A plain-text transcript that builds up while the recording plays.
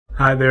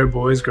Hi there,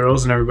 boys,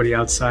 girls, and everybody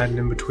outside and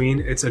in between.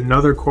 It's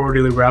another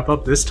quarterly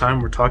wrap-up. This time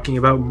we're talking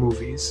about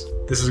movies.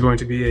 This is going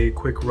to be a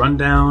quick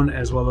rundown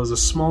as well as a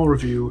small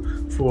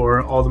review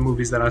for all the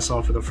movies that I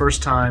saw for the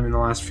first time in the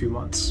last few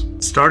months.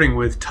 Starting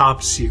with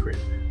Top Secret.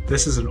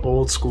 This is an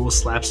old school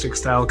slapstick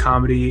style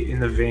comedy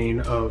in the vein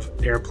of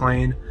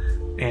Airplane,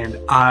 and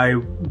I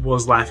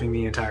was laughing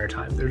the entire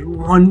time. There's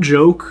one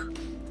joke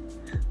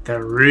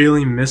that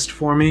really missed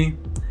for me,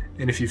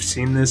 and if you've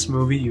seen this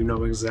movie, you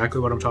know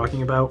exactly what I'm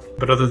talking about.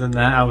 But other than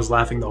that, I was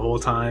laughing the whole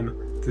time.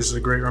 This is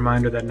a great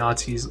reminder that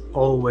Nazis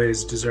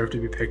always deserve to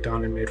be picked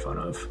on and made fun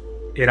of.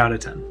 8 out of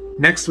 10.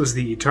 Next was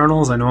The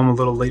Eternals. I know I'm a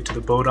little late to the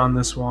boat on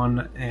this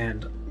one,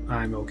 and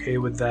I'm okay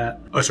with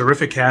that. A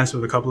terrific cast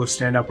with a couple of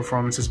standout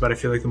performances, but I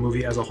feel like the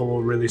movie as a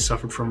whole really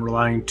suffered from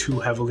relying too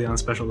heavily on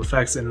special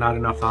effects and not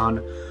enough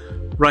on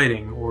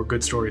writing or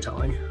good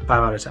storytelling. 5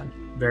 out of 10.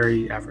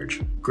 Very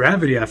average.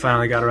 Gravity I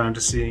finally got around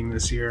to seeing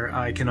this year.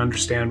 I can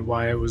understand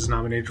why it was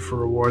nominated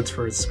for awards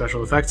for its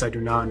special effects. I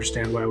do not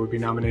understand why it would be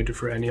nominated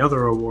for any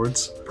other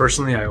awards.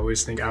 Personally, I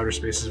always think outer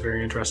space is a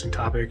very interesting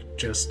topic,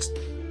 just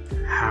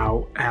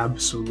how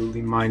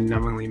absolutely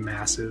mind-numbingly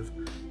massive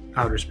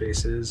outer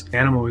space is.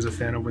 And I'm always a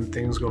fan of when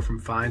things go from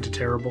fine to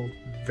terrible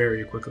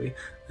very quickly.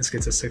 This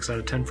gets a 6 out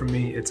of 10 from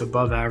me. It's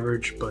above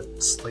average,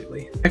 but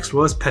slightly. Next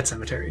was Pet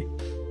Sematary.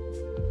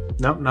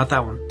 Nope, not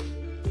that one.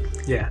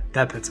 Yeah,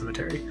 that Pet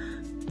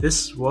Sematary.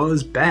 This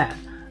was bad.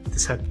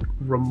 This had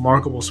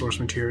remarkable source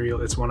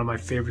material. It's one of my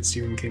favorite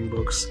Stephen King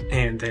books,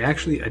 and they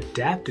actually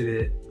adapted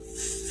it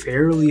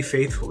fairly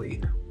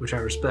faithfully, which I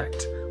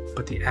respect.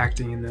 But the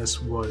acting in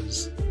this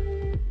was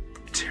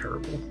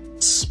terrible,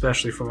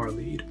 especially from our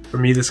lead. For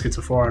me, this gets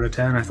a 4 out of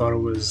 10. I thought it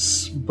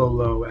was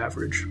below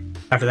average.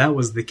 After that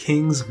was The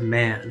King's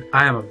Man.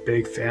 I am a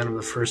big fan of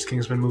the first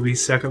Kingsman movie.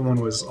 Second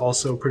one was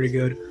also pretty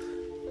good.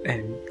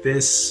 And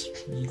this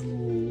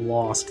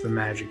lost the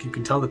magic. You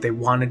can tell that they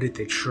wanted it.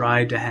 They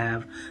tried to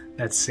have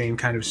that same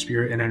kind of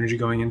spirit and energy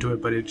going into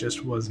it, but it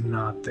just was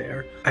not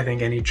there. I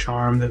think any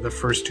charm that the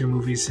first two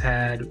movies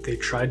had, they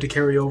tried to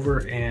carry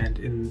over, and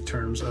in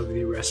terms of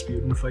the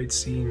Rasputin fight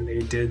scene,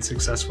 they did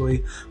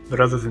successfully. But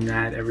other than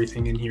that,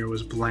 everything in here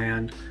was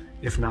bland,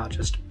 if not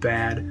just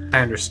bad. I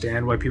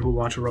understand why people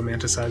want to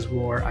romanticize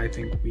war. I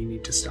think we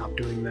need to stop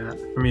doing that.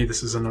 For me,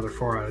 this is another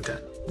 4 out of 10.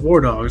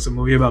 War Dogs, a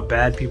movie about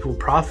bad people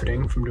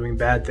profiting from doing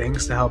bad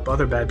things to help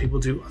other bad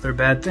people do other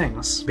bad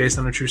things. Based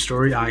on a true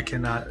story, I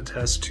cannot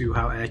attest to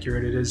how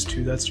accurate it is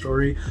to that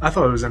story. I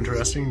thought it was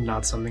interesting,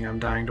 not something I'm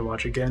dying to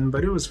watch again,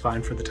 but it was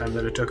fine for the time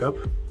that it took up.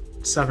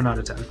 7 out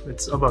of 10.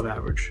 It's above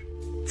average.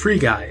 Free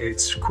Guy.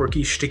 It's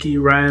quirky, shticky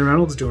Ryan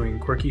Reynolds doing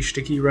quirky,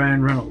 shticky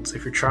Ryan Reynolds.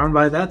 If you're charmed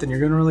by that, then you're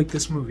gonna like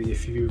this movie.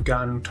 If you've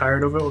gotten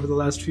tired of it over the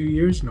last few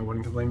years, no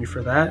one can blame you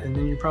for that, and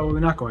then you're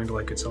probably not going to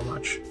like it so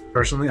much.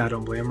 Personally, I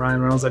don't blame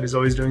Ryan Reynolds that he's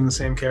always doing the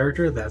same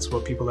character. That's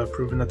what people have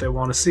proven that they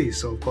want to see,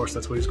 so of course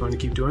that's what he's going to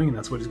keep doing, and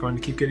that's what he's going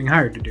to keep getting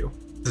hired to do.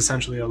 It's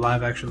essentially a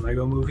live-action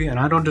Lego movie, and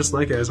I don't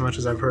dislike it as much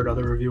as I've heard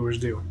other reviewers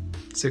do.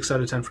 6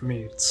 out of 10 for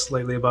me. It's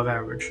slightly above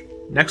average.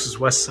 Next is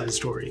West Side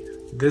Story.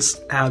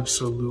 This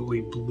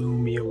absolutely blew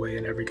me away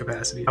in every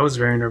capacity. I was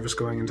very nervous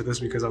going into this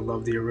because I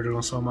love the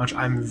original so much.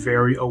 I'm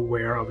very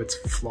aware of its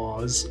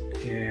flaws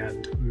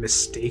and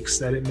mistakes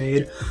that it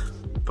made,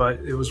 but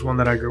it was one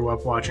that I grew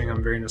up watching.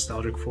 I'm very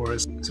nostalgic for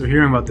it. So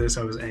hearing about this,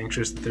 I was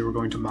anxious that they were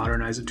going to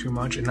modernize it too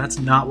much, and that's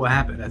not what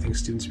happened. I think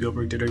Steven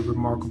Spielberg did a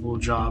remarkable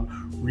job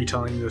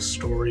retelling this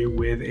story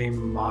with a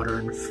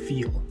modern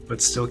feel,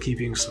 but still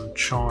keeping some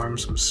charm,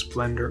 some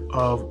splendor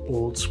of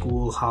old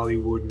school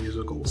Hollywood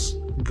musicals.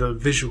 The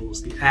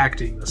visuals, the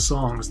acting, the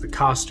songs, the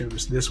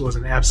costumes, this was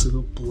an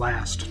absolute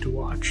blast to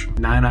watch.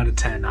 9 out of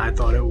 10. I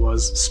thought it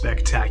was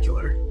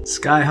spectacular.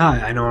 Sky High.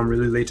 I know I'm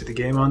really late to the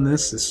game on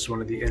this. This is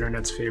one of the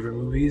internet's favorite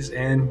movies,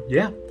 and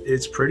yeah,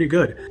 it's pretty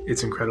good.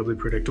 It's incredibly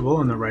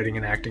predictable, and the writing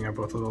and acting are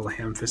both a little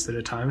ham-fisted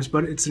at times,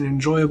 but it's an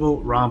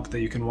enjoyable romp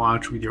that you can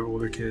watch with your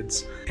older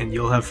kids, and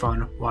you'll have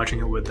fun watching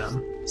it with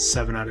them.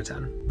 7 out of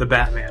 10. The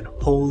Batman.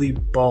 Holy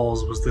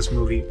balls, was this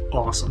movie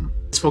awesome.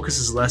 This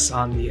focuses less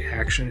on the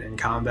action and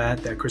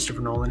combat that Christopher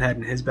Nolan had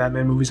in his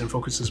Batman movies and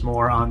focuses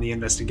more on the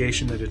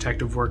investigation, the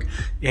detective work,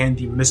 and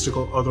the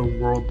mystical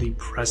otherworldly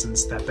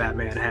presence that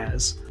Batman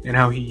has, and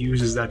how he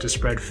uses that to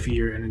spread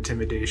fear and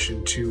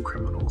intimidation to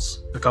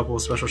criminals. A couple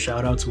of special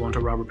shout-outs, one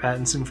to Robert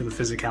Pattinson for the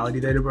physicality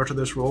that he brought to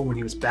this role. When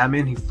he was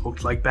Batman, he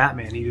looked like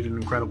Batman. He did an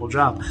incredible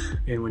job.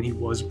 And when he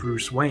was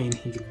Bruce Wayne,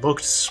 he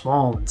looked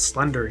small and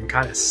slender and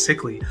kind of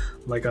sickly,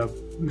 like a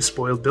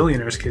spoiled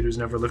billionaire's kid who's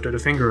never lifted a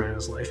finger in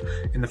his life.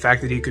 And the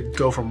fact that he could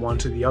go from one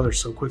to the other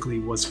so quickly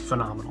was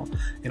phenomenal.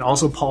 And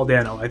also Paul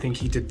Dano, I think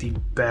he did the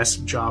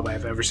best job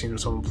I've ever seen of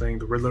someone playing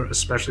the Riddler,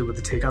 especially with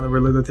the take on the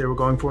Riddler that they were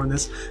going for in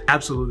this.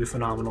 Absolutely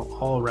phenomenal,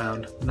 all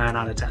around. 9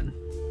 out of 10.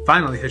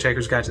 Finally,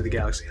 Hitchhiker's Guide to the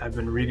Galaxy. I've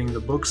been reading the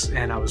books,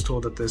 and I was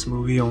told that this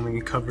movie only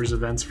covers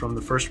events from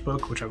the first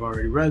book, which I've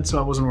already read, so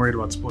I wasn't worried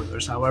about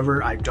spoilers.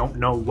 However, I don't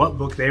know what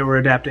book they were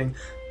adapting.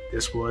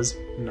 This was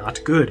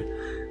not good.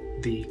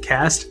 The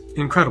cast,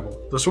 incredible.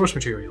 The source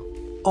material,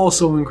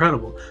 also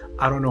incredible.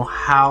 I don't know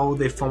how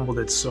they fumbled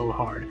it so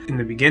hard. In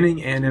the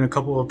beginning and in a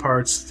couple of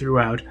parts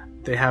throughout,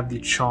 they have the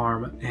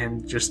charm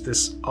and just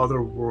this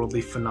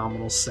otherworldly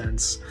phenomenal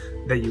sense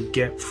that you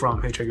get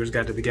from Hitchhiker's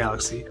Guide to the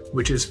Galaxy,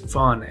 which is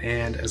fun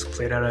and, as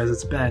played out as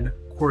it's been,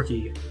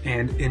 quirky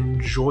and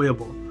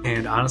enjoyable.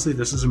 And honestly,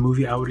 this is a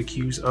movie I would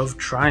accuse of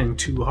trying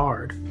too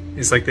hard.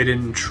 It's like they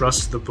didn't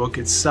trust the book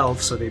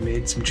itself, so they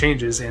made some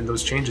changes, and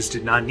those changes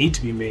did not need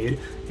to be made,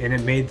 and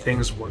it made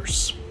things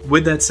worse.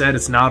 With that said,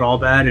 it's not all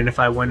bad, and if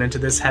I went into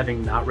this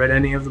having not read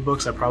any of the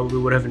books, I probably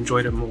would have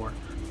enjoyed it more.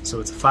 So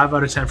it's a 5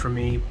 out of 10 for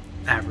me,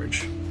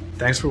 average.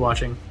 Thanks for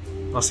watching.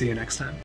 I'll see you next time.